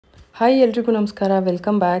Hi ಎಲ್ರಿಗೂ ನಮಸ್ಕಾರ,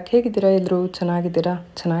 welcome back. ಹೇಗಿದ್ದೀರಾ ಎಲ್ಲರೂ?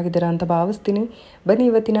 ಚೆನ್ನಾಗಿದ್ದೀರಾ ಅಂತ ಭಾವಿಸ್ತೀನಿ. ಬನ್ನಿ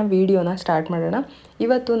ಇವತ್ತಿನ ವಿಡಿಯೋನ ಸ್ಟಾರ್ಟ್ ಮಾಡೋಣ.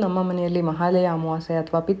 ಇವತ್ತು ನಮ್ಮ ಮನೆಯಲ್ಲಿ ಮಹಾಲಯ ಅಮಾವಾಸ್ಯೆ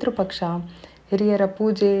ಅಥವಾ ಪಿತೃಪಕ್ಷ, ಹಿರಿಯರ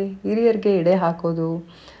ಪೂಜೆ, ಹಿರಿಯರಿಗೆ ಎಡೆ ಹಾಕೋದು,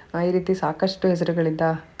 ಈ ರೀತಿ ಸಾಕಷ್ಟು ಹೆಸರುಗಳಿಂದ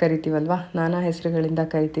ಕರಿತೀವಲ್ವ, ನಾನಾ ಹೆಸರುಗಳಿಂದ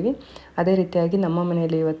ಕರಿತೀವಿ. ಅದೇ ರೀತಿಯಾಗಿ ನಮ್ಮ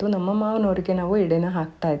ಮನೆಯಲ್ಲಿ ಇವತ್ತು ನಮ್ಮ ಮಾವನವರಿಗೆ ನಾವು ಎಡೆನ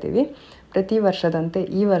ಹಾಕ್ತಾ ಇದ್ದೀವಿ. ಪ್ರತಿ ವರ್ಷದಂತೆ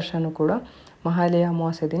ಈ ವರ್ಷವೂ ಕೂಡ ಮಹಾಲಯ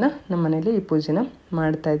ಅಮಾವಾಸ್ಯೆ ದಿನ ನಮ್ಮ ಮನೆಯಲ್ಲಿ ಈ ಪೂಜೆನ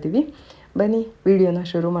ಮಾಡ್ತಾ ಇದ್ದೀವಿ. ಬನ್ನಿ ವಿಡಿಯೋನ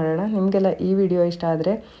ಶುರು ಮಾಡೋಣ. ನಿಮಗೆಲ್ಲ ಈ ವಿಡಿಯೋ ಇಷ್ಟ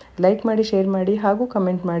ಆದರೆ ಲೈಕ್ ಮಾಡಿ, ಶೇರ್ ಮಾಡಿ ಹಾಗೂ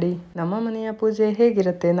ಕಮೆಂಟ್ ಮಾಡಿ. ನಮ್ಮ ಮನೆಯ ಪೂಜೆ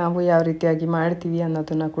ಹೇಗಿರುತ್ತೆ, ನಾವು ಯಾವ ರೀತಿಯಾಗಿ ಮಾಡ್ತೀವಿ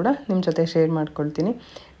ಅನ್ನೋದನ್ನು ಕೂಡ ನಿಮ್ಮ ಜೊತೆ ಶೇರ್ ಮಾಡ್ಕೊಳ್ತೀನಿ.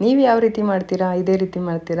 ನೀವು ಯಾವ ರೀತಿ ಮಾಡ್ತೀರಾ? ಇದೇ ರೀತಿ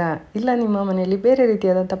ಮಾಡ್ತೀರಾ? ಇಲ್ಲ ನಿಮ್ಮ ಮನೆಯಲ್ಲಿ ಬೇರೆ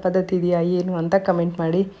ರೀತಿಯಾದಂಥ ಪದ್ಧತಿ ಇದೆಯಾ ಏನು ಅಂತ ಕಮೆಂಟ್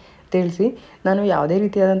ಮಾಡಿ ತಿಳಿಸಿ. ನಾನು ಯಾವುದೇ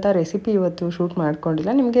ರೀತಿಯಾದಂಥ ರೆಸಿಪಿ ಇವತ್ತು ಶೂಟ್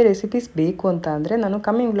ಮಾಡ್ಕೊಂಡಿಲ್ಲ. ನಿಮಗೆ ರೆಸಿಪೀಸ್ ಬೇಕು ಅಂತ ಅಂದರೆ ನಾನು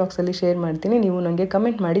ಕಮ್ಮಿಂಗ್ ಬ್ಲಾಗ್ಸಲ್ಲಿ ಶೇರ್ ಮಾಡ್ತೀನಿ, ನೀವು ನನಗೆ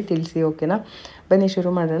ಕಮೆಂಟ್ ಮಾಡಿ ತಿಳಿಸಿ, ಓಕೆನಾ? ಬನ್ನಿ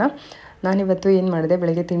ಶುರು ಮಾಡೋಣ. ನಾನಿವತ್ತು ಏನು ಮಾಡಿದೆ,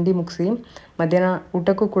 ಬೆಳಗ್ಗೆ ತಿಂಡಿ ಮುಗಿಸಿ ಮಧ್ಯಾಹ್ನ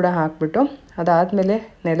ಊಟಕ್ಕೂ ಕೂಡ ಹಾಕ್ಬಿಟ್ಟು ಅದಾದಮೇಲೆ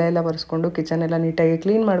ನೆಲ ಎಲ್ಲ ಒರೆಸ್ಕೊಂಡು ಕಿಚನೆಲ್ಲ ನೀಟಾಗಿ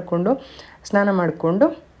ಕ್ಲೀನ್ ಮಾಡಿಕೊಂಡು ಸ್ನಾನ ಮಾಡಿಕೊಂಡು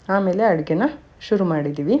ಆಮೇಲೆ ಅಡುಗೆನ ಶುರು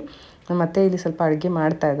ಮಾಡಿದ್ದೀವಿ. ಮತ್ತೆ ಇಲ್ಲಿ ಸ್ವಲ್ಪ ಅಡುಗೆ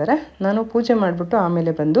ಮಾಡ್ತಾ ಇದ್ದಾರೆ. ನಾನು ಪೂಜೆ ಮಾಡಿಬಿಟ್ಟು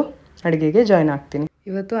ಆಮೇಲೆ ಬಂದು ಅಡುಗೆಗೆ ಜಾಯ್ನ್ ಆಗ್ತೀನಿ.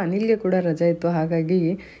 ಇವತ್ತು ಅನಿಲ್ಗೆ ಕೂಡ ರಜೆ ಇತ್ತು, ಹಾಗಾಗಿ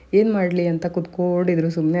ಏನು ಮಾಡಲಿ ಅಂತ ಕೂತ್ಕೊಂಡಿದ್ರು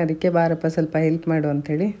ಸುಮ್ಮನೆ. ಅದಕ್ಕೆ ಬಾರಪ್ಪ ಸ್ವಲ್ಪ ಹೆಲ್ಪ್ ಮಾಡು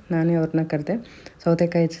ಅಂಥೇಳಿ ನಾನೇ ಅವ್ರನ್ನ ಕರೆದೆ.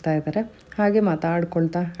 ಸೌತೆಕಾಯಿ ಹೆಚ್ಚುತ್ತಾ ಇದ್ದಾರೆ, ಹಾಗೆ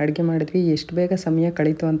ಮಾತಾಡ್ಕೊಳ್ತಾ ಅಡುಗೆ ಮಾಡಿದ್ವಿ. ಎಷ್ಟು ಬೇಗ ಸಮಯ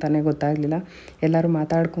ಕಳೀತು ಅಂತಲೇ ಗೊತ್ತಾಗಲಿಲ್ಲ. ಎಲ್ಲರೂ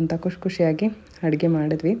ಮಾತಾಡ್ಕೊತ ಖುಷಿಯಾಗಿ ಅಡುಗೆ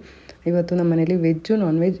ಮಾಡಿದ್ವಿ. ಇವತ್ತು ನಮ್ಮ ಮನೇಲಿ ವೆಜ್ಜು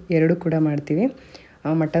ನಾನ್ ವೆಜ್ ಎರಡೂ ಕೂಡ ಮಾಡ್ತೀವಿ.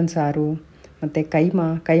 ಮಟನ್ ಸಾರು ಮತ್ತು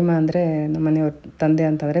ಕೈಮಾ ಅಂದರೆ ನಮ್ಮ ಮನೆಯವ್ರ ತಂದೆ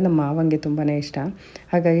ಅಂತಂದರೆ ನಮ್ಮ ಮಾವಂಗೆ ತುಂಬಾ ಇಷ್ಟ,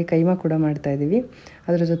 ಹಾಗಾಗಿ ಕೈಮಾ ಕೂಡ ಮಾಡ್ತಾಯಿದ್ದೀವಿ.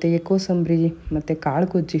 ಅದರ ಜೊತೆಗೆ ಕೋಸಂಬರಿ ಮತ್ತು ಕಾಳು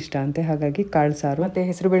ಗೊಜ್ಜು ಇಷ್ಟ ಅಂತೆ, ಹಾಗಾಗಿ ಕಾಳು ಸಾರು ಮತ್ತು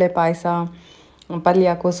ಹೆಸರುಬೇಳೆ ಪಾಯಸ,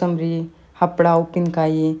 ಪಲ್ಯ, ಕೋಸಂಬರಿ, ಹಪ್ಪಳ,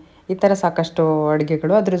 ಉಪ್ಪಿನಕಾಯಿ, ಈ ಥರ ಸಾಕಷ್ಟು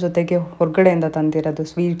ಅಡುಗೆಗಳು. ಅದ್ರ ಜೊತೆಗೆ ಹೊರಗಡೆಯಿಂದ ತಂದಿರೋದು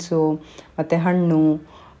ಸ್ವೀಟ್ಸು ಮತ್ತು ಹಣ್ಣು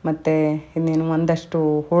ಮತ್ತು ಇನ್ನೇನು ಒಂದಷ್ಟು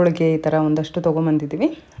ಹೋಳಿಗೆ, ಈ ಥರ ಒಂದಷ್ಟು ತೊಗೊಂಬಂದಿದ್ದೀವಿ.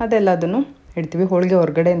 ಅದೆಲ್ಲದನ್ನು ಇಡ್ತೀವಿ. ಹೋಳಿಗೆ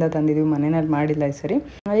ಹೊರಗಡೆಯಿಂದ ತಂದಿದ್ದೀವಿ, ಮನೆಯಲ್ಲಿ ಮಾಡಿಲ್ಲ ಈ ಸರಿ.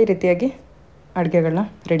 ಈ ರೀತಿಯಾಗಿ ಅಡುಗೆಗಳನ್ನ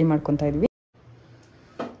ರೆಡಿ ಮಾಡ್ಕೊತಾ ಇದ್ವಿ.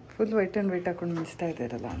 ಫುಲ್ ವೈಟ್ ಆ್ಯಂಡ್ ವೈಟ್ ಹಾಕೊಂಡು ಮಿಂಚ್ತಾ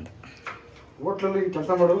ಇದ್ದಾರಲ್ಲ ಅಂತ ಹೋಟ್ಲಲ್ಲಿ ಕೆಲಸ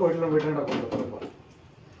ಮಾಡೋದು. ಹೋಟ್ಲಲ್ಲಿ ವೈಟ್ ಆ್ಯಂಡ್ ಹಾಕೊಂಡು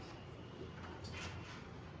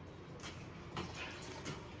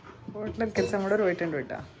ಹೋಟ್ಲಲ್ಲಿ ಕೆಲಸ ಮಾಡೋರು ವೈಟ್ ಆ್ಯಂಡ್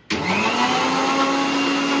ವೈಟಾ?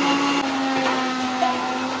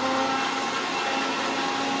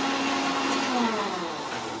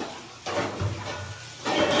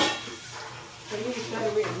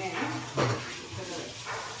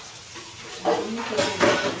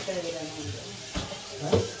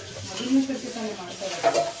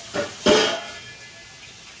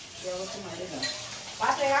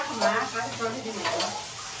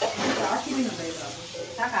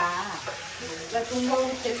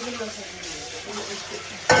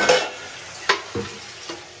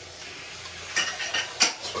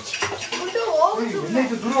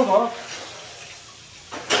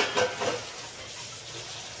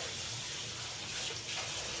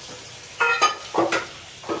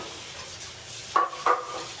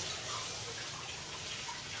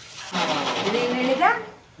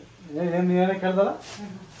 ಕೇಳ್ದಲ್ಲ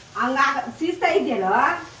ಹಂಗ ಸೀಸ್ತಾ ಇದೆಯಲ್ಲ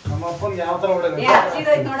ನಮ್ಮ ಅಪ್ಪನಿಗೆ ಯಾವ ಥರ ಒಡೆ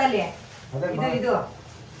ನೋಡಲ್ಲಿ ಇದು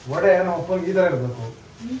ಒಡೆ ನಮ್ಮ ಅಪ್ಪನಿಗೆ ಈ ಥರ ಇರಬೇಕು.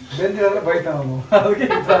 ಬೆಂದಿರಲ್ಲ ಬೈತಾನ ಅವನು, ಅದಕ್ಕೆ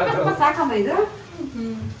ಸಾಕಮ್ಮ ಇದು.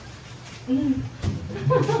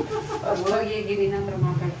 ಹೋಗಿ ನಂತರ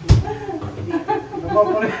ಮಾತಾಡ್ತೀನಿ. ನಮ್ಮ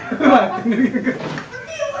ಅಪ್ಪನಿಗೆ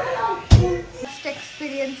ಫಸ್ಟ್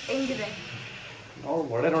ಎಕ್ಸ್ಪೀರಿಯನ್ಸ್ ಹೆಂಗಿದೆ? ನಾವು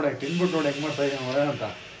ಒಡೆ ನೋಡಿ ತಿನ್ಬಿಟ್ಟು ನೋಡಿ ಹೆಂಗೆ ಮಾಡ್ತಾ ಇದ್ದೀನಿ ಒಡೆ ಅಂತ.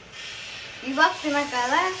 ಇವಾಗ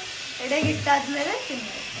ತಿನ್ನಕ್ಕಾಗಲ್ಲ, ಎಡೆಗಿಟ್ಟಾದ್ಮೇಲೆ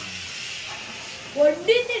ತಿನ್ಬೇಕು.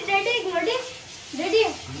 ಒಡ್ಡಿದ್ದು ರೆಡಿಗೆ ನೋಡಿ,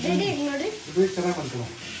 ರೆಡಿಗೆ ನೋಡಿ. ಇದು ಚೆನ್ನಾಗಿ ಮಾಡ್ತೀವಿ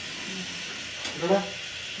ನೋಡ.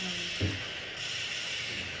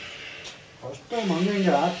 ಫಸ್ಟ್ ಟೈಮ್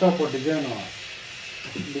ಹಂಗೆ ಆಗ್ತಾವಪ್ಪ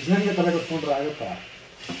ಡಿಸೈನ್ಗೆ ತಲೆ ಕಟ್ಕೊಂಡ್ರೆ ಆಗುತ್ತಾ?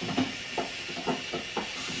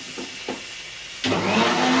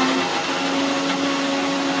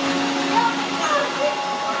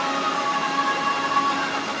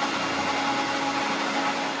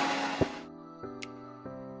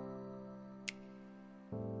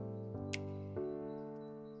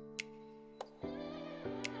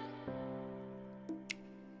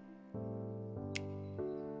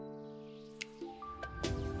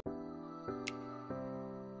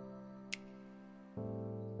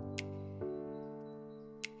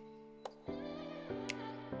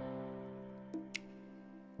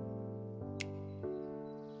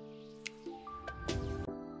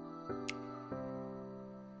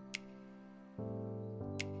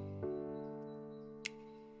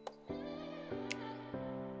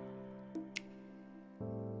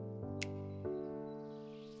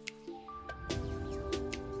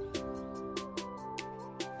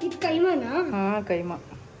 ಇದು ಕೈಮಾನಾ? ಹಾಂ, ಕೈಮಾ.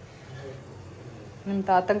 ನಿಮ್ಮ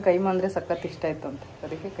ತಾತಂಗೆ ಕೈಮಾ ಅಂದರೆ ಸಖತ್ ಇಷ್ಟ ಆಯ್ತು ಅಂತ,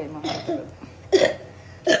 ಅದಕ್ಕೆ ಕೈಮಾ ಮಾಡ್ತಿರೋದು.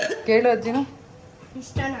 ಕೇಳು ಅಜ್ಜಿನು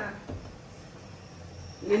ಇಷ್ಟನಾ?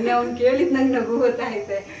 ನಿನ್ನೆ ಅವ್ನು ಕೇಳಿದ್ ನಂಗೆ ನಗು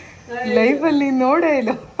ಗೊತ್ತಾಯ್ತೆ. ಲೈಫಲ್ಲಿ ನೋಡೇ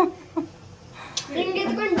ಇಲ್ಲ. ಹಿಂಗೆ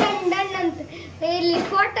ಎತ್ಕೊಂಡು ಡನ್ ಡನ್ ಅಂತ ಇಲ್ಲಿ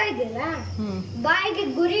ಫೋಟೋ ಇದೆಯಲ್ಲ, ಬಾಯಿಗೆ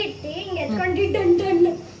ಗುರಿ ಇಟ್ಟು ಹಿಂಗೆ ಎತ್ಕೊಂಡು ಡನ್ ಡನ್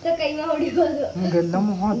ಅಂತ ಕೈಮಾ ಹೊಡಿಬೋದು. ಹಂಗೆಲ್ಲ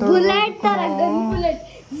ಬುಲೆಟ್ ತರ ಗನ್ ಬುಲೆಟ್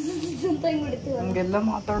ಅಂತ ಹಿಂಗ್ ಹೊಡಿತೀವಿ. ಹಂಗೆಲ್ಲ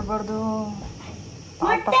ಮಾತಾಡಬಾರ್ದು.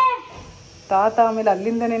 ತಾತ ಆಮೇಲೆ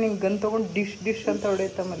ಅಲ್ಲಿಂದನೇ ನಿಂಗೆ ಗನ್ ತಗೊಂಡು ಡಿಶ್ ಡಿಶ್ ಅಂತ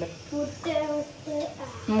ಹೊಡೆಯುತ್ತ. ಆಮೇಲೆ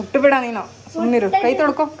ಮುಟ್ಟಬೇಡ ನೀನು, ಸುಮ್ಮನಿರು.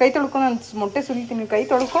 ಕೈ ತೊಳ್ಕೊ ನಾನು ಮೊಟ್ಟೆ ಸುಲಿತೀನಿ. ಕೈ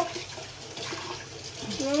ತೊಳ್ಕೊ,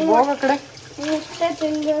 ಹೋಗ ಕಡೆ. ಮುಟ್ಟೆ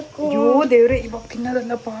ತಿನ್ಬೇಕು. ಅಯ್ಯೋ ದೇವ್ರೆ, ಇವಾಗ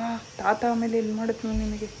ತಿನ್ನೋದಲ್ಲಪ್ಪ. ತಾತ ಆಮೇಲೆ ಎಲ್ಲಿ ಮಾಡುತ್ತೆ ನಾನು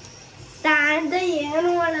ನಿನಗೆ? ತಾತ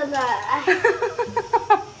ಏನು ಮಾಡಲ್ಲ.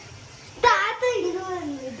 ತಾತ ಇಲ್ವಾ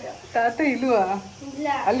ಅಂದಿದ್ರು. ತಾತ ಇಲ್ವಾ? ಇಲ್ಲ,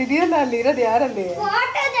 ಅಲ್ಲಿದೆಯಲ್ಲ, ಅಲ್ಲಿ ಇರೋದು ಯಾರಲ್ಲಿ?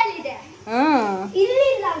 ಫೋಟೋದಲ್ಲಿದೆ. ಹಾ,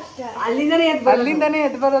 ಇಲ್ಲಿಲ್ಲ ಅಷ್ಟೇ. ಅಲ್ಲಿಂದಾನೇ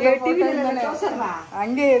ಎದ್ ಬರೋದು. ಟಿವಿಲೆಲ್ಲ ತೋರ್ಸಲ್ವಾ?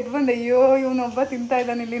 ಹಂಗೆ ಎದ್ ಬಂದೆ, ಅಯ್ಯೋ ಇವನೊಬ್ಬ ತಿಂತಾ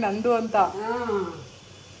ಇದ್ದಾನೆ ಇಲ್ಲಿ ನಂದು ಅಂತ.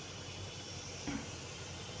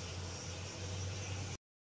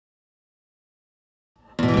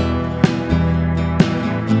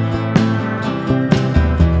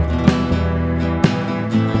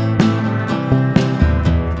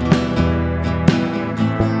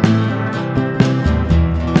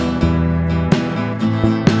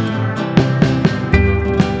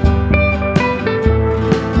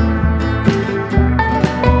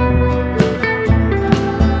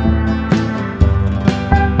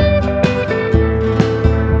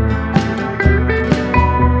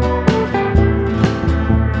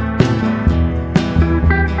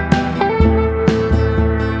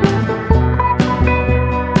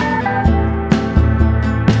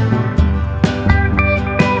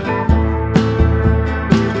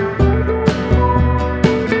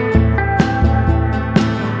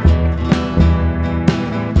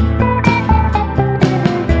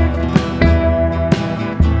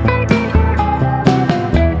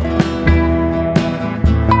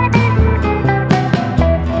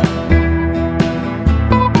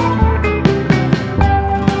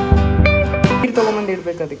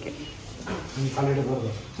 ಇಡ್ಬೇಕು ಅದಕ್ಕೆ.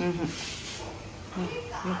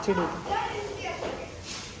 ಮುಚ್ಚಿಡಿ.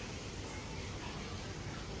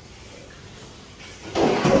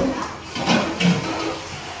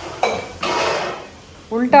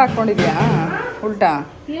 ಉಲ್ಟಾ ಹಾಕೊಂಡಿದ್ಯಾ? ಉಲ್ಟಾ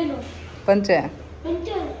ಪಂಚೆ.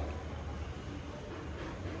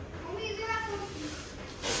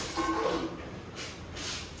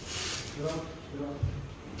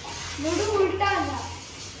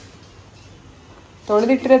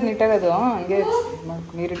 ತೊಳೆದಿಟ್ಟಿರೋದು ನೀಟಾಗದು ಹಂಗೆ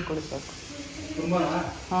ನೀರಿಟ್ಟು ಕೊಡಿ ಸಾಕು.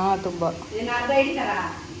 ಹಾಂ, ತುಂಬ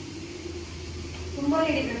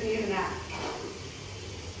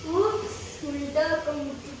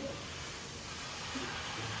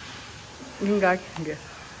ಹಿಂಗಾಗಿ ಹಂಗೆ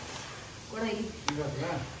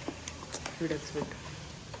ಸ್ವೀಟ್.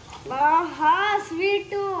 ಆಹಾ,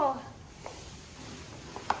 ಸ್ವೀಟು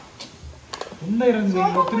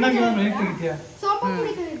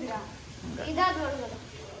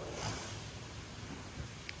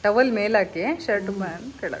ಟವಲ್ ಮೇಲಾಕಿ ಶರ್ಟ್ ಬ್ಯಾನ್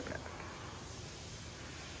ಕೆಳಗೆ.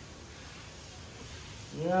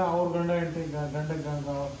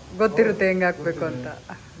 ಗೊತ್ತಿರುತ್ತೆ ಹೆಂಗೆ ಹಾಕ್ಬೇಕು ಅಂತ.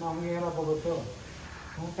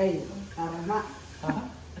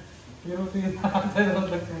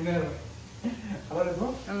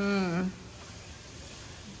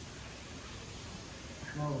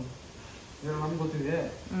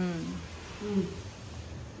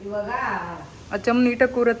 ಆ ಚಮ್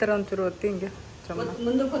ನೀಟಾಗಿ ಕೂರತ್ತರ ಒಂಚೂರು ಒತ್ತಿ ಹಿಂಗೆ.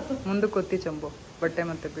 ಮುಂದಕ್ಕೆ ಒತ್ತಿ ಚಂಬು, ಬಟ್ಟೆ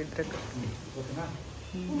ಮತ್ತೆ ಬಿಡ್ರೆ.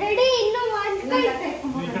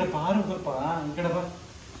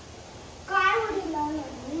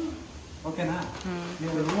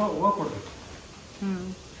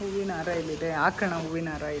 ಹೂವಿನ ಹಾರ ಇಲ್ಲಿದೆ, ಹಾಕೋಣ ಹೂವಿನ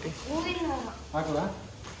ಹಾರ ಇರಿ.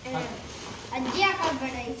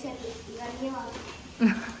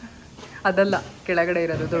 ಅದಲ್ಲ, ಕೆಳಗಡೆ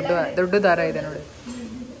ಇರೋದು ದೊಡ್ಡ ದಾರ ಇದೆ ನೋಡಿ.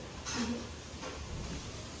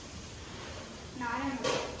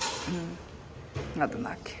 ಅದನ್ನ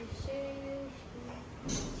ಹಾಕಿ.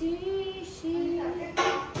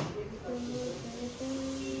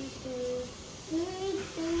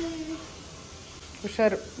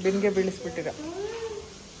 ಹುಷಾರು, ಬಿನ್ಗೆ ಬೀಳಿಸ್ಬಿಟ್ಟಿರ.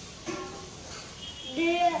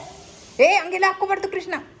 ಏ ಹಂಗೆಲ್ಲ ಹಾಕೋಬಾರ್ದು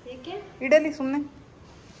ಕೃಷ್ಣ, ಇಡಲಿ ಸುಮ್ಮನೆ.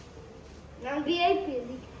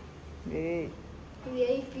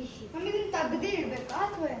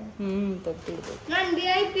 ತೆಗ್ದಿಡ್ಬೇಕು. ನಾನು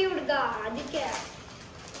VIP ಹುಡುಗ, ಅದಕ್ಕೆ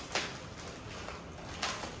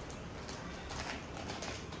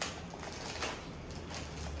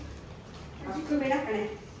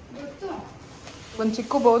ಒಂದು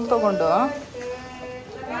ಚಿಕ್ಕ ಬೌಲ್ ತಗೊಂಡು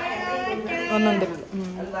ಒಂದೊಂದಿರಲಿ.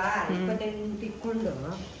 ಅಲ್ವಾ 28 ಇಟ್ಕೊಂಡು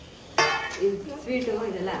ಸ್ವೀಟು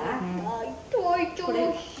ಇದೆಲ್ಲ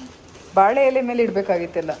ಬಾಳೆ ಎಲೆ ಮೇಲೆ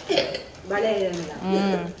ಇಡ್ಬೇಕಾಗಿತ್ತಲ್ಲ. ಬಳೆ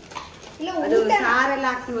ಅದು ಸಾರೆಲ್ಲ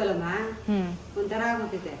ಹಾಕ್ತಿವಲ್ಲಮ್ಮ ಒಂಥರ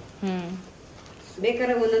ಆಗುತ್ತೈತೆ.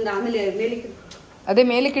 ಬೇಕಾದ್ರೆ ಒಂದೊಂದು ಆಮೇಲೆ ಮೇಲಿಕ್ಕೆ ಅದೇ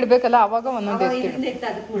ಮೇಲಿಕ್ಕೆ ಇಡ್ಬೇಕಲ್ಲ, ಅವಾಗ ಒಂದೊಂದು ಅದಕ್ಕೆ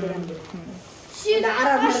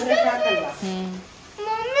ಸಾಕಲ್ವಾ.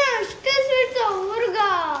 ಮಮ್ಮಿ ಅಷ್ಟೇ ಸ್ವೀಟ್ಸ್ ಅವ್ರಿಗ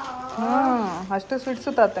ಅಷ್ಟು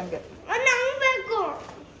ಸ್ವೀಟ್ಸು ತಾತಂಗೆ ನಂಗೆ ಬೇಕು.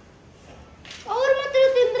 ಅವ್ರ ಮಾತ್ರ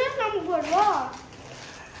ತಿಂದ್ರೆ ನಮ್ಗೆ ಕೊಡ್ವಾ?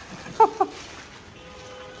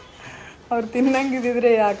 ಅವ್ರು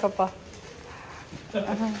ತಿನ್ನಂಗಿದ್ರೆ ಯಾಕಪ್ಪ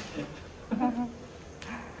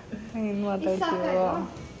ಏನ್ ಮಾತಾಡ್ತೀವೋ.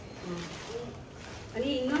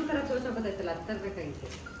 ಅಲ್ಲಿ ಇನ್ನೊಂಥರ ತೋರ್ಸೋಕತ್ತೈತಲ್ಲ ಅದು ತರ್ಬೇಕಾಗಿತ್ತು.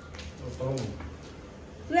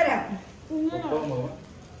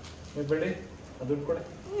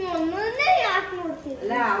 ಯಾಕೆ ನೋಡ್ತೀವಿ?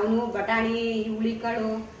 ಅಲ್ಲ ಅವನು ಬಟಾಣಿ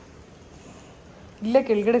ಹುಳಿಕಾಳು ಇಲ್ಲೇ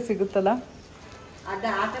ಕೆಳಗಡೆ ಸಿಗುತ್ತಲ್ಲ. ಅದ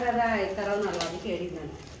ಆ ಥರದ ತರೋನಲ್ಲ, ಅದಕ್ಕೆ ಹೇಳಿದ್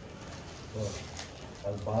ನಾನು.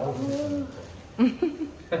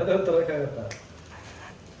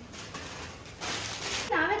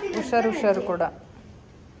 ಹುಷಾರು ಕೂಡ.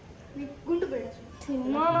 ಗುಂಡು ಬೇಡ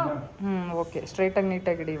ಓಕೆ. ಸ್ಟ್ರೈಟಾಗಿ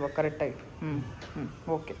ನೀಟಾಗಿ ಇಡಿ ಇವಾಗ ಕರೆಕ್ಟಾಗಿ.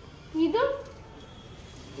 ಓಕೆ. ಇದು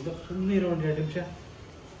ಸುಮ್ಮನೆ ಇರೋ ಒಂದು 2 ನಿಮಿಷ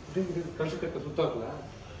ಸುತ್ತಾಕಲ್ಲ.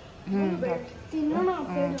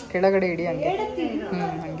 ಕೆಳಗಡೆ ಇಡಿ ಹಂಗೆ.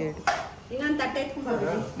 ಹಂಗೆ ಇಡಿ. ಇನ್ನೊಂದು ತಟ್ಟೆ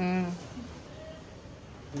ಎತ್ಕೊಂಡ್ಬರ್ಬೋದು.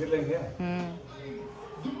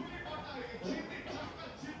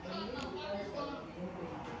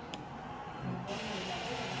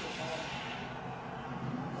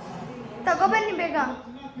 ತಗೊಬನ್ನಿ ಬೇಗ.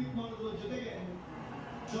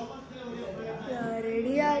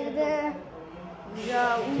 ರೆಡಿ ಆಗಿದೆ ಈಗ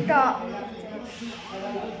ಊಟ.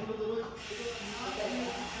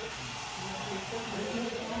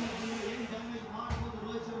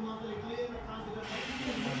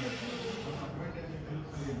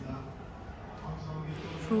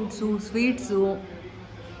 ಫ್ರೂಟ್ಸು, ಸ್ವೀಟ್ಸು,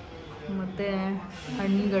 ಮತ್ತು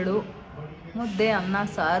ಹಣ್ಣುಗಳು, ಮುದ್ದೆ, ಅನ್ನ,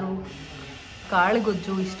 ಸಾರು,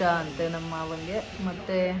 ಕಾಳುಗೊಜ್ಜು ಇಷ್ಟ ಅಂತೆ ನಮ್ಮ ಮಾವನಿಗೆ.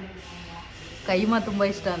 ಮತ್ತು ಕೈಮಾ ತುಂಬ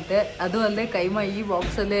ಇಷ್ಟ ಅಂತೆ. ಅದು ಅಲ್ಲದೆ ಕೈಮಾ ಈ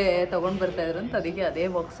ಬಾಕ್ಸಲ್ಲೇ ತೊಗೊಂಡು ಬರ್ತಾಯಿದ್ರು ಅಂತ, ಅದಕ್ಕೆ ಅದೇ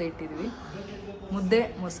ಬಾಕ್ಸೇ ಇಟ್ಟಿದ್ವಿ. ಮುದ್ದೆ,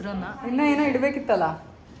 ಮೊಸರನ್ನ, ಇನ್ನೂ ಏನೋ ಇಡಬೇಕಿತ್ತಲ್ಲ,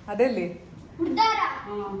 ಅದೆಲ್ಲಿ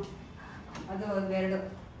ಅದು ಒಂದೆರಡು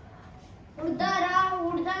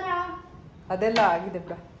ಅದೆಲ್ಲ ಆಗಿದೆ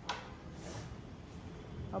ಬಿಡ.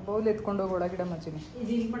 ಆ ಬೌಲ್ ಎತ್ಕೊಂಡು ಹೋಗಿ ಒಳಗಿಡ ಮಜ್ಜಿನಿ.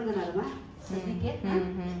 ಇದು ಹಿಂಗೆ ಮಾಡ್ದನಲ್ವಾ ಸದ್ಯಕ್ಕೆ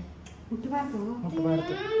ಮುಟ್ಬಾರ್ದು.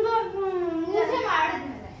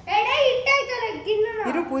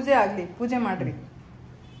 ಇರು, ಪೂಜೆ ಆಗಲಿ. ಪೂಜೆ ಮಾಡ್ರಿ.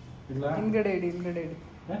 ಹಿಂದ್ಗಡೆ ಇಡಿ, ಹಿಂದ್ಗಡೆ ಇಡಿ.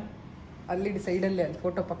 ಅಲ್ಲಿಡಿ, ಸೈಡಲ್ಲೇ, ಅಲ್ಲಿ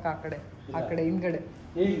ಫೋಟೋ ಪಕ್ಕ ಆ ಕಡೆ ಹಿಂದ್ಗಡೆ.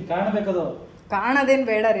 ಕಾಣಬೇಕದು. ಕಾಣದೇನ್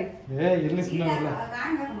ಬೇಡ ರೀ.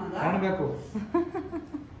 ಕಾಣಬೇಕು.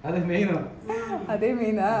 ಅದೇ ಮೇಯ್ನು. ಅದೇ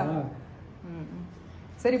ಮೇನಾ?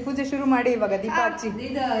 ಸರಿ, ಪೂಜೆ ಶುರು ಮಾಡಿ ಇವಾಗ. ದೀಪ ಹಚ್ಚಿ.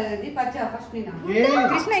 ದೀಪ ಹಚ್ಚ ಫಸ್ಟ್ ನೀನು.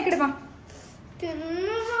 ಕೃಷ್ಣ ಈ ಕಡೆ ಬಾ.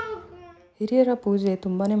 ಹಿರಿಯರ ಪೂಜೆ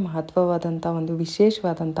ತುಂಬಾ ಮಹತ್ವವಾದಂಥ ಒಂದು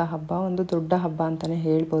ವಿಶೇಷವಾದಂಥ ಹಬ್ಬ, ಒಂದು ದೊಡ್ಡ ಹಬ್ಬ ಅಂತಲೇ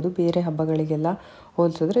ಹೇಳ್ಬೋದು. ಬೇರೆ ಹಬ್ಬಗಳಿಗೆಲ್ಲ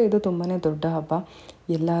ಹೋಲಿಸಿದ್ರೆ ಇದು ತುಂಬಾ ದೊಡ್ಡ ಹಬ್ಬ.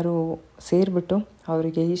 ಎಲ್ಲರೂ ಸೇರಿಬಿಟ್ಟು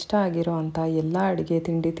ಅವರಿಗೆ ಇಷ್ಟ ಆಗಿರೋ ಅಂಥ ಎಲ್ಲ ಅಡುಗೆ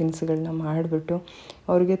ತಿಂಡಿ ತಿನಿಸುಗಳನ್ನ ಮಾಡಿಬಿಟ್ಟು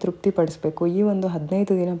ಅವರಿಗೆ ತೃಪ್ತಿಪಡಿಸ್ಬೇಕು. ಈ ಒಂದು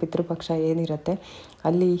 15 ದಿನ ಪಿತೃಪಕ್ಷ ಏನಿರುತ್ತೆ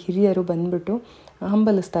ಅಲ್ಲಿ ಹಿರಿಯರು ಬಂದುಬಿಟ್ಟು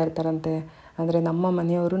ಹಂಬಲಿಸ್ತಾ ಇರ್ತಾರಂತೆ. ಅಂದರೆ ನಮ್ಮ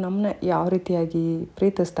ಮನೆಯವರು ನಮ್ಮನ್ನ ಯಾವ ರೀತಿಯಾಗಿ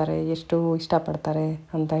ಪ್ರೀತಿಸ್ತಾರೆ, ಎಷ್ಟು ಇಷ್ಟಪಡ್ತಾರೆ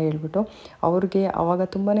ಅಂತ ಹೇಳ್ಬಿಟ್ಟು ಅವ್ರಿಗೆ ಆವಾಗ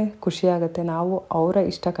ತುಂಬಾ ಖುಷಿಯಾಗುತ್ತೆ. ನಾವು ಅವರ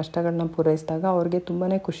ಇಷ್ಟ ಕಷ್ಟಗಳನ್ನ ಪೂರೈಸಿದಾಗ ಅವ್ರಿಗೆ ತುಂಬಾ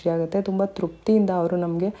ಖುಷಿಯಾಗುತ್ತೆ. ತುಂಬ ತೃಪ್ತಿಯಿಂದ ಅವರು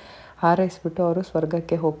ನಮಗೆ ಹಾರೈಸಿಬಿಟ್ಟು ಅವರು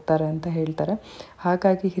ಸ್ವರ್ಗಕ್ಕೆ ಹೋಗ್ತಾರೆ ಅಂತ ಹೇಳ್ತಾರೆ.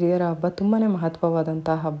 ಹಾಗಾಗಿ ಹಿರಿಯರ ಹಬ್ಬ ತುಂಬಾ ಮಹತ್ವವಾದಂಥ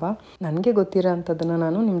ಹಬ್ಬ. ನನಗೆ ಗೊತ್ತಿರೋ ಅಂಥದ್ದನ್ನು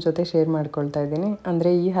ನಾನು ನಿಮ್ಮ ಜೊತೆ ಶೇರ್ ಮಾಡ್ಕೊಳ್ತಾ ಇದ್ದೀನಿ.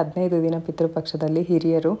 ಅಂದರೆ ಈ 15 ದಿನ ಪಿತೃಪಕ್ಷದಲ್ಲಿ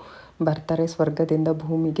ಹಿರಿಯರು ಬರ್ತಾರೆ ಸ್ವರ್ಗದಿಂದ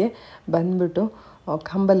ಭೂಮಿಗೆ ಬಂದುಬಿಟ್ಟು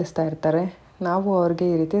ಹಂಬಲಿಸ್ತಾ ಇರ್ತಾರೆ. ನಾವು ಅವ್ರಿಗೆ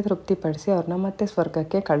ಈ ರೀತಿ ತೃಪ್ತಿಪಡಿಸಿ ಅವ್ರನ್ನ ಮತ್ತೆ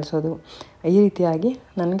ಸ್ವರ್ಗಕ್ಕೆ ಕಳಿಸೋದು. ಈ ರೀತಿಯಾಗಿ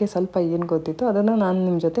ನನಗೆ ಸ್ವಲ್ಪ ಏನು ಗೊತ್ತಿತ್ತು ಅದನ್ನು ನಾನು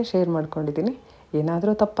ನಿಮ್ಮ ಜೊತೆ ಶೇರ್ ಮಾಡ್ಕೊಂಡಿದ್ದೀನಿ.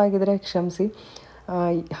 ಏನಾದರೂ ತಪ್ಪಾಗಿದ್ದರೆ ಕ್ಷಮಿಸಿ.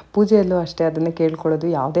 ಪೂಜೆಯಲ್ಲೂ ಅಷ್ಟೇ ಅದನ್ನೇ ಕೇಳ್ಕೊಳ್ಳೋದು.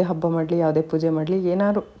 ಯಾವುದೇ ಹಬ್ಬ ಮಾಡಲಿ, ಯಾವುದೇ ಪೂಜೆ ಮಾಡಲಿ,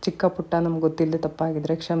 ಏನಾದ್ರು ಚಿಕ್ಕ ಪುಟ್ಟ ನಮ್ಗೆ ಗೊತ್ತಿಲ್ಲದೆ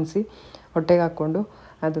ತಪ್ಪಾಗಿದ್ದರೆ ಕ್ಷಮಿಸಿ, ಹೊಟ್ಟೆಗೆ ಹಾಕ್ಕೊಂಡು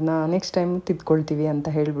ಅದನ್ನು ನೆಕ್ಸ್ಟ್ ಟೈಮ್ ತಿದ್ಕೊಳ್ತೀವಿ ಅಂತ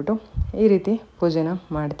ಹೇಳಿಬಿಟ್ಟು ಈ ರೀತಿ ಪೂಜೆನ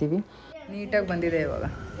ಮಾಡ್ತೀವಿ. ನೀಟಾಗಿ ಬಂದಿದೆ ಇವಾಗ.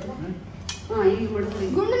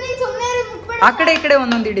 ಆ ಕಡೆ ಈ ಕಡೆ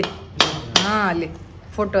ಒಂದೊಂದು ಇಡಿ. ಹಾಂ, ಅಲ್ಲಿ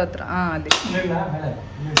ಫೋಟೋ ಹತ್ರ. ಹಾಂ, ಅಲ್ಲಿ.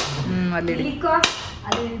 ಅಲ್ಲಿ ಇಡಿ.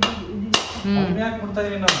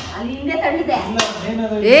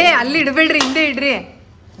 ಅಲ್ಲಿ ಇಡಬೇಡ್ರಿ, ಹಿಂದೆ ಇಡ್ರಿ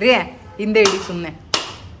ರೀ. ಹಿಂದೆ ಇಡಿ, ಸುಮ್ಮನೆ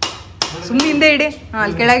ಹಿಂದೆ ಇಡಿ. ಹಾಂ,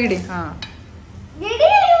 ಅಲ್ಲಿ ಕೆಳಗಿಡಿ. ಹಾಂ,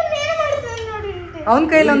 ಅವನ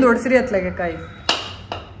ಕೈಯಲ್ಲಿ ಒಂದು ಒಡ್ಸ್ರಿ ಅತ್ಲಾಗೆ ಕಾಯಿ.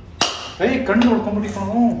 ಕೈ ಕಣ್ಣು ಹೊಡ್ಕೊಂಡ್ಬಿಟ್ಟು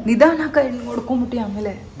ನಾವು ನಿಧಾನ ಕೈಲಿ ಹೊಡ್ಕೊಂಬಿಟ್ಟು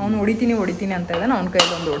ಆಮೇಲೆ ಅವ್ನು ಹೊಡಿತೀನಿ ಅಂತ ಇದ್ದಾನೆ. ಅವ್ನ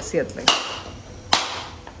ಕೈಲಿ ಒಂದು ಹೊಡ್ಸಿ ಅತ್ಲಾಗ.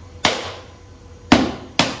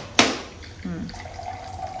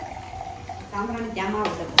 ಸಾಂಬ್ರಾಣಿ ಜಾಮ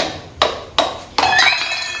ಆಗ್ತದೆ.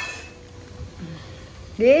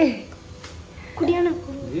 ಏ ಕುಡಿಯೋಣ.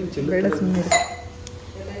 ಬೇಡ ಸುಮ್ಮನೆ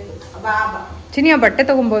ಬಾ ಬಾ ಚಿನಿಯ ಬಟ್ಟೆ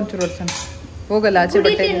ತಗೊಂಬ ಒಂಚೂರು ವರ್ಷ ಹೋಗಲ್ಲ ಆಚೆ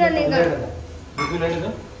ಬಟ್ಟೆ.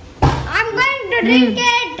 I'm going to drink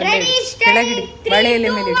it. Ready, ಕೆಳಗಿಡಿ, steady, ಬಾಳೆ 3, ಎಲೆ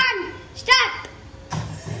 2, ಮೇಲೆ 1, start.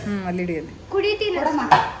 ಅಲ್ಲಿ ಹಿಡಿಯಲ್ಲಿ ಕುಡಿತೀನಿ.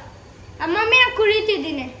 ಮಮ್ಮಿ ನಾ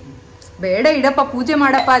ಕುಡಿತಿದ್ದೀನಿ. ಬೇಡ ಇಡಪ್ಪ, ಪೂಜೆ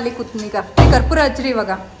ಮಾಡಪ್ಪ ಅಲ್ಲಿ ಕೂತ್ನೀಗ. ಕರ್ಪೂರ ಹಚ್ಚ್ರಿ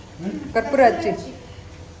ಇವಾಗ, ಕರ್ಪೂರ ಹಚ್ಚಿ.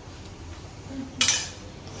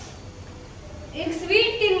 ಈಗ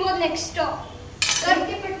ಸ್ವೀಟ್ ತಿನ್ಬೋದು ನೆಕ್ಸ್ಟ್.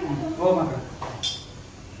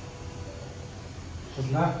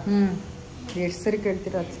 ಎಷ್ಟು ಸರಿ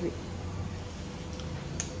ಕೇಳ್ತೀರಾ ಹಚ್ಚ್ರಿ.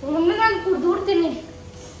 ಮಮ್ಮಿ ನಾನು ಕುಡ್ದುಡ್ತೀನಿ.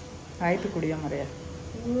 ಆಯ್ತು ಕುಡಿಯ ಮರೆಯ.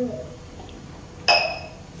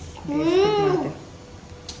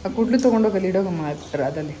 ಆ ಕುಡ್ಲು ತಗೊಂಡೋಗಲ್ಲಿ ಇಡೋಗಮ್ಮ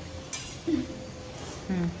ಅದಲ್ಲಿ.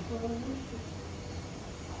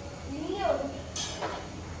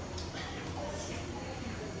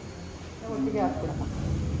 ಒಟ್ಟಿಗೆ ಹಾಕ್ಬಿಡಮ್ಮ.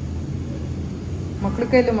 ಮಕ್ಳ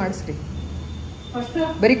ಕೈಲೂ ಮಾಡಿಸ್ರಿ.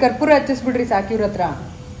 ಬರೀ ಕರ್ಪೂರ ಹಚ್ಚಿಸ್ಬಿಡ್ರಿ ಸಾಕು ಇವ್ರ ಹತ್ರ.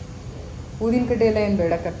 ಊದಿನ ಕಡ್ಡಿ ಎಲ್ಲ ಏನು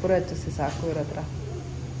ಬೇಡ, ಕರ್ಪೂರ ಹಚ್ಚಿಸಿ ಸಾಕು ಇವ್ರ ಹತ್ರ.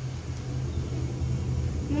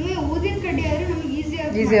 ಮಮ್ಮಿ ಊದಿನ ಕಡ್ಡಿ ಆದ್ರೆ ನಮಗೆ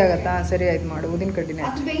ಈಸಿ ಆಗತ್ತಾ? ಸರಿ ಆಯ್ತು ಮಾಡು, ಊದಿನ ಕಡ್ಡಿನೇ.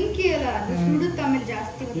 ಅದು ಬೆಂಕಿ ಅಲ್ಲ, ಅದು ಸುಡುತ್ತೆ ಆಮೇಲೆ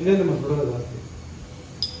ಜಾಸ್ತಿ.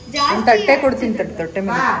 ಒಂದು ತಟ್ಟೆ ಕೊಡ್ತೀನಿ, ತೊಟ್ಟೆ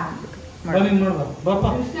ಮೇಲೆ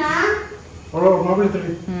ಕೃಷ್ಣ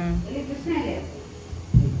ಇಲ್ಲಿ ಕೃಷ್ಣ ಇದೆ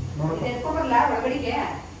ಎತ್ಕೊಬರಲ್ಲ ಒಳಗಡೆಗೆ.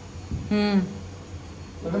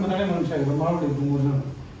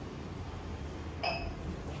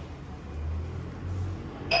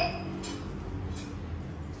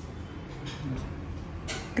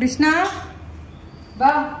 ಕೃಷ್ಣ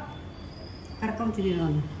ಬಾ, ಕರ್ಕೊಂತೀನಿ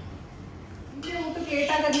ನಾನು. ಊಟಕ್ಕೆ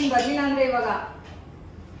ಲೇಟ್ ಆಗದ್ ನೀನ್ ಬರ್ಲಿಲ್ಲ ಅಂದ್ರೆ ಇವಾಗ.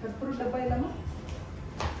 ಕರ್ಪೂರ ಡಬ್ಬ ಇಲ್ಲಮ್ಮ?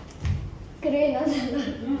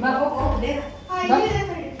 ಬಾ, ಹೋಗ್ ಬೇಗ.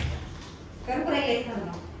 ಕರ್ಪೂರ ಇಲ್ಲ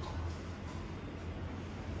ಎತ್ಕೊಂಡು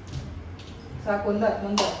ಸಾಕು.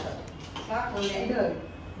 ಒಂದು ಸಾಕು. ಇದು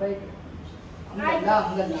ಬೈಕ್ ಹಂಗಲ್ಲ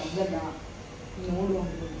ನೋಡು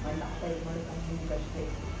ಅಷ್ಟೇ.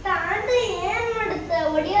 ತಾಂಡು ಏನ್ ಮಾಡುತ್ತೆ?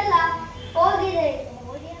 ಹೊಡಿಯಲ್ಲ, ಹೋಗಿದೆ.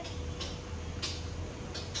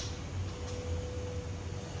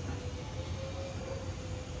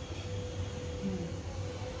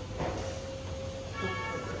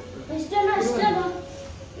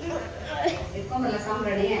 ಎತ್ಕೊಂಬರಲ್ಲ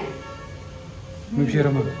ಸಾಂಬ್ರಾಣಿ.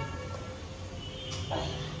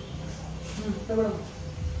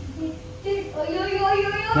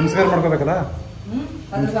 ನಮಸ್ಕಾರ ಮಾಡ್ಕೋಬೇಕಲ್ಲ.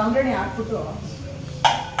 ಅದು ಸಾಂಬ್ರಾಣಿ ಹಾಕ್ಬಿಟ್ಟು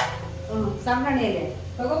ಸಾಂಬ್ರಾಣಿ ಇದೆ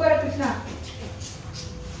ತಗೋಬರ ಕೃಷ್ಣ.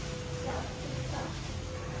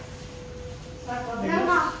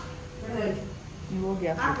 ನೀವು ಹೋಗಿ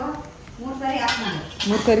ಹಾಕು. 3 ಸಾರಿ ಹಾಕು ನಾನು.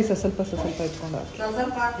 3 ಸಾರಿ ಸ್ವಲ್ಪ ಎತ್ಕೊಂಡು ಹಾಕಿ.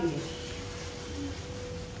 ಸ್ವಲ್ಪ ಹಾಕ್ತೀನಿ.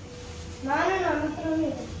 ನಾನು ನನ್ನ ಹತ್ರನೇ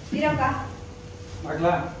ಇದೆ. ವೀರಪ್ಪ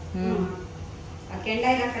ಆಗ್ಲಾ? ಆ ಕೆಂಡ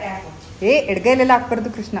ಇರೋ ಕಡೆ ಹಾಕು. ಎಡ್ಗೈಲೆಲ್ಲ ಹಾಕ್ಬಾರ್ದು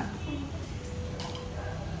ಕೃಷ್ಣ.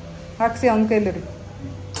 ಹಾಕ್ಸಿ ಅವನ ಕೈಲಿ ರೀ.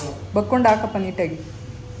 ಬಕ್ಕೊಂಡು ಹಾಕಪ್ಪ ನೀಟಾಗಿ.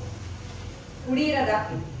 ಪುಡಿ ಇರೋದು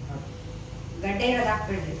ಹಾಕಿ, ಗಡ್ಡೆ ಇರೋದು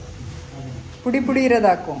ಹಾಕ್ಬೇಡ್ರಿ. ಪುಡಿ ಇರೋದು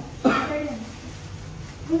ಹಾಕು.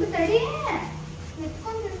 ತಡಿ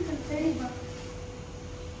ಎತ್ಕೊಂಡು ತಡಿ ಬಾ.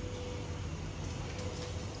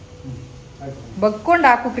 ಬಕ್ಕೊಂಡು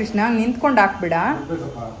ಹಾಕು ಕೃಷ್ಣ, ನಿಂತ್ಕೊಂಡು ಹಾಕ್ಬಿಡ.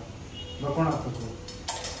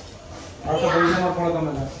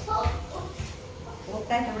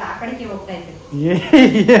 ಹೋಗ್ತಾ ಇತ್ತು ಬಿಡ, ಆ ಕಡೆಗೆ ಹೋಗ್ತಾ ಇತ್ತು.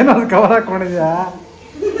 ಏನದು ಕವರ್ ಹಾಕೊಂಡಿದ್ಯಾ?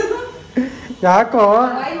 ಯಾಕೋ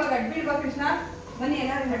ಇವಾಗ ಅಡ್ಬಿಡ್ಬಾ ಕೃಷ್ಣ. ಬನ್ನಿ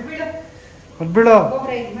ಎಲ್ಲರೂ ಅಡ್ಬಿಡು. ಅದ್ಬಿಡು.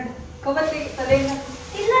 ಗೊಬ್ಬರ ಇದು ಮಾಡು. ಕವರ್ ತೆಗಿ ತಲೆಯಿಂದ.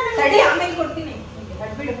 ಇಲ್ಲ ತಡಿ ಆಮೇಲೆ ಕೊಡ್ತೀನಿ.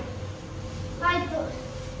 ಅಡ್ಬಿಡು. ಆಯ್ತು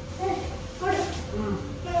ಕೊಡು.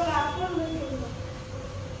 ಇವಾಗ ಹಾಕೊಂಡು ಬಂದಿದ್ದೀನಿ.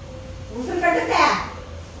 ಉಸಿರು ಕಟ್ಟುತ್ತೆ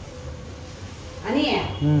ಅನಿ,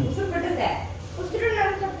 ಹ್ಮ್. ಉಸಿರು ಕಟ್ಟುತ್ತೆ. ಉಸಿರು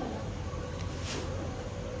ನಡ್ಕೊತಲ್ಲ.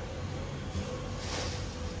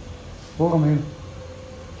 ಹೋಗಮ್ಮ ಏನು?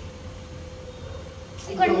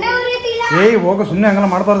 ಕೊಂಡೆ ಉರಿತಿಲ್ಲ. ಏಯ್ ಹೋಗೋ, ಸುಮ್ಮನೆ ಹಂಗೆಲ್ಲ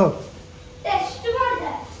ಮಾಡಬಾರ್ದು. ಟೆಸ್ಟ್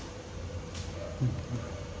ಮಾಡಿದೆ.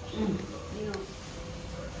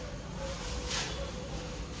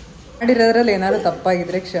 ಮಾಡಿರೋದ್ರಲ್ಲಿ ಏನಾದ್ರು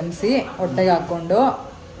ತಪ್ಪಾಗಿದ್ರೆ ಕ್ಷಮಿಸಿ, ಹೊಟ್ಟೆಗೆ ಹಾಕ್ಕೊಂಡು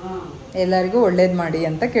ಎಲ್ಲರಿಗೂ ಒಳ್ಳೇದು ಮಾಡಿ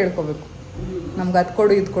ಅಂತ ಕೇಳ್ಕೊಬೇಕು. ನಮ್ಗೆ ಅದು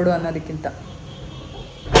ಕೊಡು ಇದು ಕೊಡು ಅನ್ನೋದಕ್ಕಿಂತ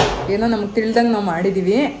ಏನೋ ನಮ್ಗೆ ತಿಳಿದಂಗೆ ನಾವು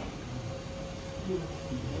ಮಾಡಿದ್ದೀವಿ.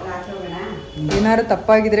 ಏನಾದ್ರು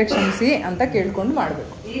ತಪ್ಪಾಗಿದ್ರೆ ಕ್ಷಮಿಸಿ ಅಂತ ಕೇಳ್ಕೊಂಡು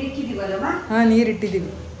ಮಾಡಬೇಕು. ಹಾಂ,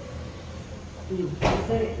 ನೀರಿಟ್ಟಿದ್ದೀವಿ.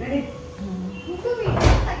 ಸರಿ ನಡಿ.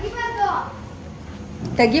 ತೆಗಿಬಾರ್ದು.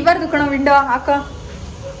 ತೆಗಿಬಾರ್ದು ಕಣ ವಿಂಡೋ ಹಾಕೋ.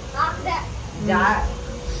 ಹಾಕ್ದೆ.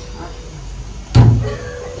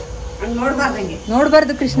 ಹಂಗ್ ನೋಡ್ಬಾರ್ದಂಗೆ.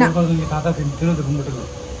 ನೋಡ್ಬಾರ್ದು ಕೃಷ್ಣ. ತಾತ ತಿನ್ನೋದು ಬಂದ್ಬಿಟ್ಟು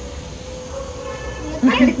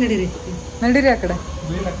ನಡೀರಿ. ನಡೀರಿ ಆ ಕಡೆ.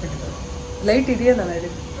 ಲೈಟ್ ಇದೆಯಲ್ಲ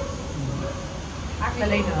ನಡೀರಿ. ಹಾಕ್ಲ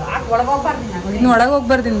ಲೈಟ್ ಹಾಕಿ ಒಳಗೋಗ್ಬಾರ್ದು. ಇನ್ನು ಒಳಗೆ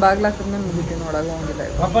ಹೋಗ್ಬಾರ್ದಿನ್ ಬಾಗ್ಲ ಹಾಕಿದ್ಮೇಲೆ ಮುಗಿತೀನಿ. ಒಳಗೆ ಹೋಗಿಲ್ಲ.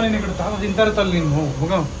 ಪಾಪ ನೀನು ಈ ಕಡೆ ತಾತ ತಿಂತಾರತ್ತಲ್ಲ ನೀನು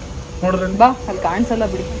ಮಗ ನೋಡ್ರಿ ಬಾ ಅಲ್ಲಿ ಕಾಣಿಸಲ್ಲ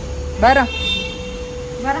ಬಿಡಿ. ಬಾರ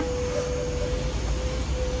ಬರ.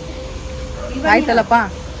 ಆಯ್ತಲ್ಲಪ್ಪ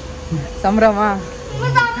ಸಂಭ್ರಮ.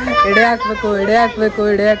 ಎಡೆ ಹಾಕ್ಬೇಕು ಎಡೆ ಹಾಕ್ಬೇಕು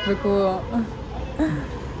ಎಡೆ ಹಾಕ್ಬೇಕು.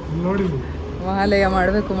 ನೋಡಿ ಮಹಾಲಯ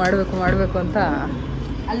ಮಾಡ್ಬೇಕು ಮಾಡ್ಬೇಕು ಮಾಡ್ಬೇಕು ಅಂತ.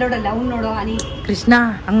 ಅಲ್ಲಿ ನೋಡಲ್ಲ ಅವ್ನು ನೋಡೋ ಹನಿ. ಕೃಷ್ಣ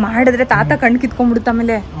ಹಂಗ್ ಮಾಡಿದ್ರೆ ತಾತ ಕಣ್ ಕಿತ್ಕೊಂಡ್ಬಿಡುತ್ತ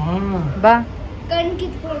ಆಮೇಲೆ. ಬಾ ಕಣ್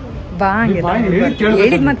ಕಿತ್ಕೊಂಡು. ಬಾ ಹಂಗೆ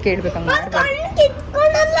ಹೇಳಿದ್ ಮತ್ ಕೇಳ್ಬೇಕು ಹಂಗ ಮಾಡ್ಬಾರ್ದು. ಕಣ್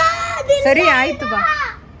ಕಿತ್ಕೊಂಡಲ್ಲ, ಅದಿಲ್ಲ. ಸರಿ ಆಯ್ತು ಬಾ.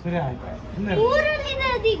 ಸರಿ ಆಯ್ತು ಊರಲ್ಲಿದೆ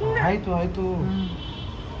ಅದೀಗ. ಆಯ್ತು ಆಯ್ತು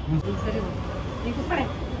ಸರಿ ನೀ ಕುತ್ಕೊಡೆ.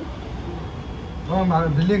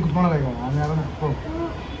 ಬಿಲ್ಡಿಂಗ್ ಕುತ್ಕೊಳಲ್ಲ ಈಗ ನಾನು ಯಾರನ್ನ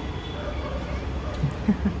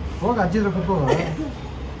ಹೋಗ ಅಜ್ಜಿದ್ರ ಕುತ್ಕೋ.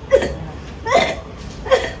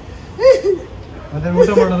 ಮತ್ತೆ ಊಟ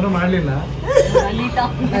ಮಾಡೋದ್ರೆ ಮಾಡ್ಲಿಲ್ಲ.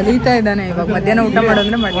 ಅಲೀತಾ ಇದ್ದಾನೆ ಇವಾಗ. ಮಧ್ಯಾಹ್ನ ಊಟ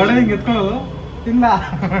ಮಾಡೋದ್ರೆ ಮಾಡಿ. ಹಿಂಗೆ ಎತ್ಕೊಳ್ಳೋದು ಇಲ್ಲ.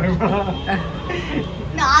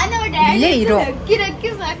 ನಾನು ಇಲ್ಲೇ ಇರೋ. ರಕ್ಕಿ ರಕ್ಕಿ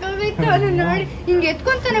ಸಾಕಾಗೋಯ್ತು. ಅವನು ನೋಡಿ ಹಿಂಗೆ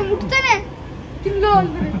ಎತ್ಕೊಂತಾನೆ, ಮುಟ್ತಾನೆ, ತಿನ್ನೋ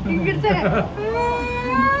ಅಂದ್ರೆ ಹಿಂಗಿರ್ತಾನೆ.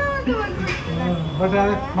 ಬಟ್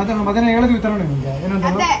ಮತ್ತೆ ಮಧ್ಯಾಹ್ನ ಹೇಳಿದ್ವಿ ತರ ನಿಮ್ಗೆ ಏನಂತ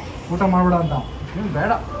ಅದೇ. ಊಟ ಮಾಡ್ಬೇಡ ಅಂತ. ನೀನು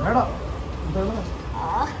ಬೇಡ ಬೇಡ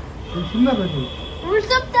ಸುಮ್ಮನೆ ಬೇಕು.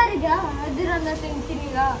 ಉಳ್ಸಪ್ತಾರೀಗ ಅದಿರಲ್ಲ ತಿಂತೀನಿ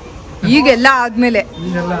ಈಗ. ಈಗೆಲ್ಲ ಆದ್ಮೇಲೆ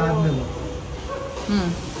ಈಗೆಲ್ಲ ಆದ್ಮೇಲೆ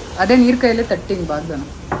ಅದೇ ನೀರ್ ಕೈಯಲ್ಲೇ ತಟ್ಟಿಂಗ್ ಬಾಗ್ದನ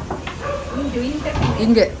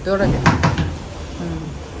ಹಿಂಗೆ ಜೋರಾಗೆ.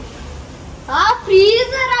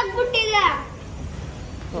 ಫ್ರೀಸರ್ ಆಗ್ಬಿಟ್ಟಿದೆ.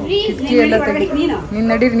 ಕಿಟಕಿ ಎಲ್ಲ ತೆಗಿ. ನೀನ್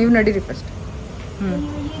ನಡೀರಿ, ನೀವು ನಡೀರಿ ಫಸ್ಟ್.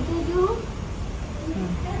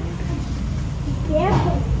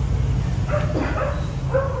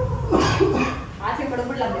 ಆಚೆ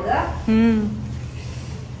ಕೊಡ್ಬಿಡ್ಲ ಇದು.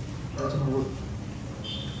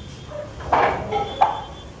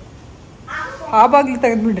 ಆ ಬಾಗ್ಲು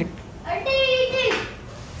ತೆಗೆದ್ಬಿಡ್ರಿ.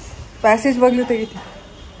 ಪ್ಯಾಸೇಜ್ ಬಾಗ್ಲು ತೆಗಿತಿ.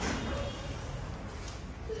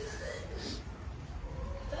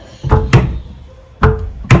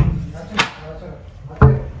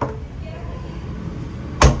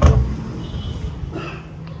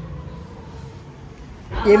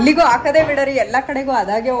 ಎಲ್ಲಿಗೂ ಹಾಕದೇ ಬಿಡರಿ. ಎಲ್ಲಾ ಕಡೆಗೂ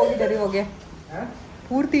ಅದಾಗೆ ಹೋಗಿದರಿ ಹೊಗೆ.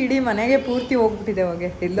 ಪೂರ್ತಿ ಇಡೀ ಮನೆಗೆ ಪೂರ್ತಿ ಹೋಗ್ಬಿಟ್ಟಿದೆ ಹೊಗೆ.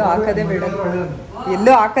 ಎಲ್ಲೂ ಹಾಕದೇ ಬೇಡ,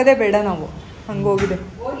 ಎಲ್ಲೂ ಹಾಕದೇ ಬೇಡ ನಾವು. ಹಂಗ ಹೋಗಿದೆ,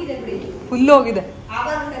 ಫುಲ್ ಹೋಗಿದೆ.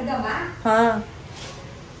 ಹಾ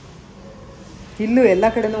ಇಲ್ಲೂ ಎಲ್ಲಾ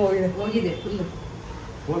ಕಡೆನೂ ಹೋಗಿದೆ.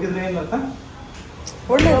 ಹೋಗಿದ್ರೆ ಏನಂತ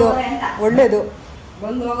ಒಳ್ಳೇದು ಒಳ್ಳೇದು.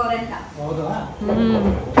 ಬಂದು ಹೋಗೋರೆ ಅಂತ. ಹೌದಾ?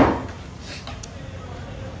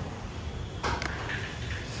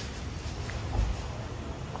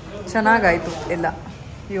 ಚೆನ್ನಾಗಾಯ್ತು ಎಲ್ಲ.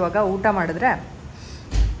 ಇವಾಗ ಊಟ ಮಾಡಿದ್ರೆ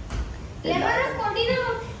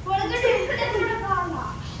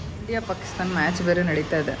ಇಂಡಿಯಾ ಪಾಕಿಸ್ತಾನ ಮ್ಯಾಚ್ ಬೇರೆ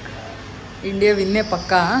ನಡೀತಾ ಇದೆ. ಇಂಡಿಯಾ ವಿನ್ನೇ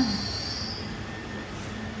ಪಕ್ಕ.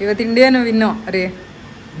 ಇವತ್ತು ಇಂಡಿಯಾನು ವಿನ್ನು ರೀ.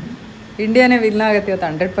 ಇಂಡಿಯಾನೇ ವಿನ್ ಆಗತ್ತೆ ಇವತ್ತು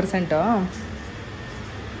 100%.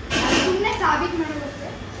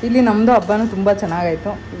 ಇಲ್ಲಿ ನಮ್ಮದು ಹಬ್ಬನೂ ತುಂಬ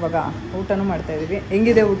ಚೆನ್ನಾಗಾಯಿತು. ಇವಾಗ ಊಟನೂ ಮಾಡ್ತಾಯಿದ್ದೀವಿ.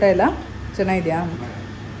 ಹೆಂಗಿದೆ ಊಟ ಎಲ್ಲ? ಚೆನ್ನಾಗಿದೆಯಾ?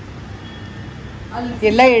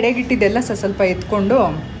 ಎಲ್ಲ ಎಡೆಗಿಟ್ಟಿದ್ದೆಲ್ಲ ಸ್ವಲ್ಪ ಎತ್ಕೊಂಡು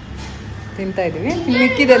ತಿಂತಾಯಿದ್ದೀವಿ.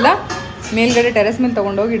 ಮಿಕ್ಕಿದೆಲ್ಲ ಮೇಲ್ಗಡೆ ಟೆರೆಸ್ ಮೇಲೆ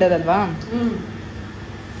ತೊಗೊಂಡೋಗಿ ಇಡೋದಲ್ವಾ?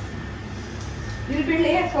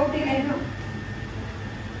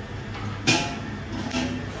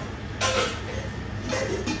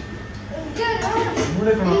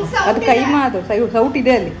 ಅದು ಕೈಮಾ, ಅದು ಸೌಟ್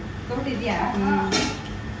ಇದೆ ಅಲ್ಲಿ.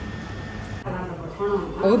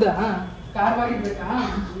 ಹೌದಾ? ಖಾರವಾಗಿರ್ಬೇಕಾ?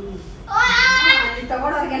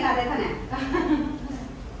 ತಗೊಳೋರ್ಗೆಲ್ಲ ಅದೇ ತಾನೆ.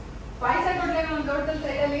 ಪಾಯಸ ಕೊಡ್ಲೇನೋ ಒಂದು ದೊಡ್ಡದಲ್ಲಿ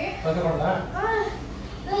ಸೈಡಲ್ಲಿ.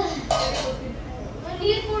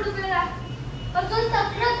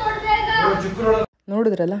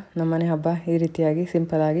 ನೋಡಿದ್ರಲ್ಲ ನಮ್ಮನೆ ಹಬ್ಬ ಈ ರೀತಿಯಾಗಿ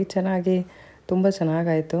ಸಿಂಪಲಾಗಿ ಚೆನ್ನಾಗಿ ತುಂಬ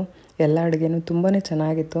ಚೆನ್ನಾಗಾಯಿತು. ಎಲ್ಲ ಅಡುಗೆನೂ ತುಂಬಾ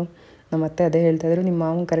ಚೆನ್ನಾಗಿತ್ತು. ನಮ್ಮ ಅತ್ತೆ ಅದೇ ಹೇಳ್ತಾಯಿದ್ರು, ನಿಮ್ಮ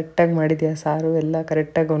ಮಾವು ಕರೆಕ್ಟಾಗಿ ಮಾಡಿದ್ಯಾ ಸಾರು, ಎಲ್ಲ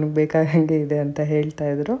ಕರೆಕ್ಟಾಗಿ ಅವ್ನಿಗೆ ಬೇಕಾಗಂಗೆ ಇದೆ ಅಂತ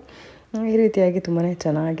ಹೇಳ್ತಾಯಿದ್ರು. ಈ ರೀತಿಯಾಗಿ ತುಂಬಾ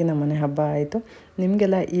ಚೆನ್ನಾಗಿ ನಮ್ಮನೆ ಹಬ್ಬ ಆಯಿತು.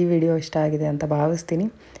 ನಿಮಗೆಲ್ಲ ಈ ವಿಡಿಯೋ ಇಷ್ಟ ಆಗಿದೆ ಅಂತ ಭಾವಿಸ್ತೀನಿ.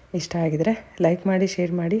 ಇಷ್ಟ ಆಗಿದರೆ ಲೈಕ್ ಮಾಡಿ,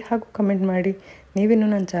 ಶೇರ್ ಮಾಡಿ ಹಾಗೂ ಕಮೆಂಟ್ ಮಾಡಿ. ನೀವಿನ್ನೂ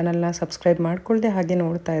ನನ್ನ ಚಾನಲ್ನ ಸಬ್ಸ್ಕ್ರೈಬ್ ಮಾಡ್ಕೊಳ್ದೆ ಹಾಗೆ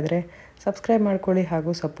ನೋಡ್ತಾ ಇದ್ದರೆ ಸಬ್ಸ್ಕ್ರೈಬ್ ಮಾಡ್ಕೊಳ್ಳಿ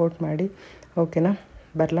ಹಾಗೂ ಸಪೋರ್ಟ್ ಮಾಡಿ. ಓಕೆನಾ?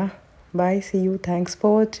 ಬರಲಾ? ಬಾಯ್, C you, thanks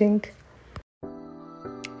for watching.